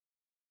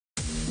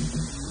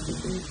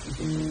The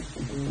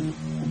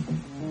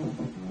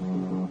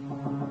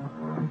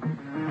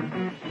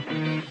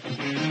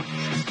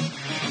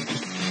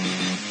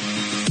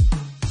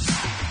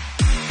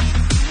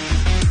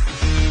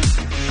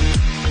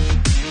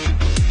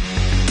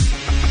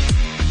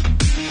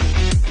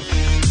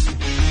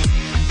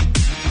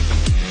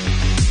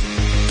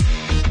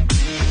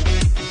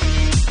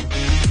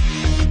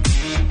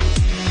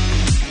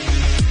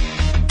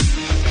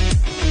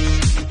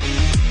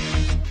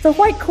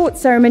white coat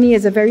ceremony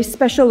is a very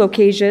special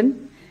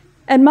occasion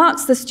and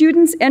marks the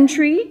students'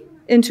 entry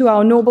into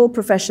our noble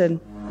profession.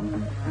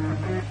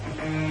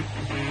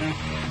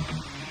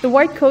 The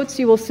white coats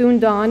you will soon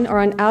don are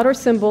an outer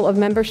symbol of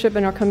membership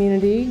in our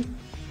community,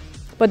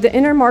 but the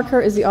inner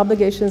marker is the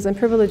obligations and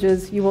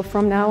privileges you will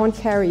from now on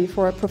carry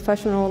for a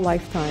professional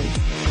lifetime.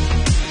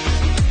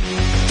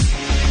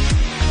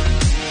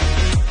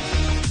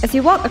 As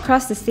you walk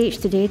across the stage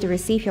today to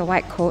receive your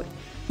white coat,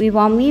 we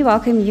warmly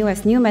welcome you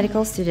as new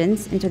medical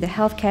students into the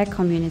healthcare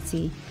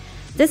community.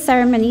 This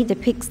ceremony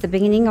depicts the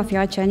beginning of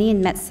your journey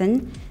in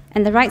medicine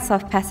and the rites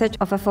of passage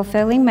of a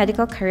fulfilling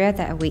medical career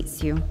that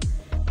awaits you.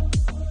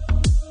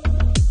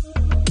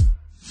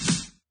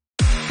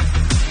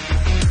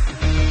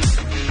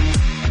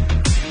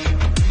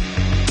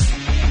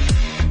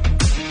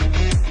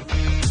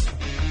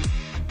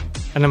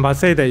 And I must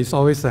say that it's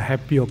always a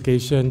happy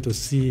occasion to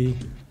see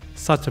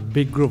such a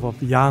big group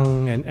of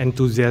young and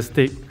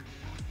enthusiastic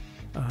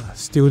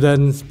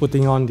students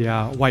putting on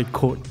their white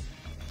coat.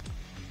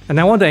 And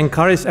I want to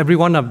encourage every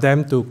one of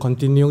them to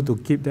continue to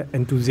keep that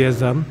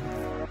enthusiasm.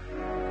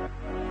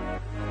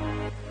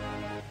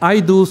 I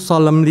do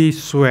solemnly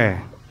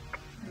swear,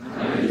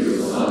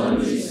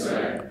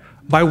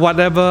 by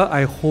whatever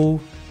I hold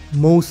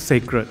most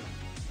sacred,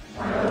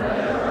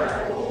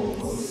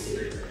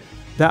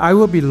 that I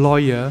will be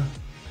loyal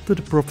to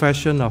the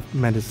profession of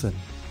medicine.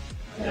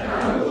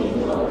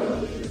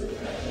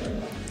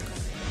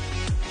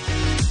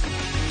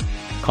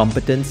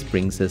 Competence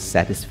brings us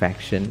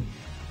satisfaction.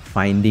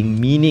 Finding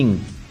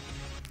meaning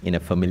in a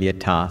familiar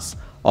task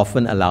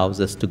often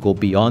allows us to go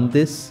beyond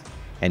this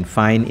and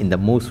find in the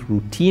most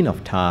routine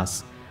of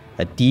tasks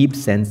a deep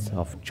sense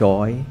of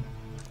joy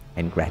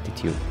and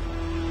gratitude.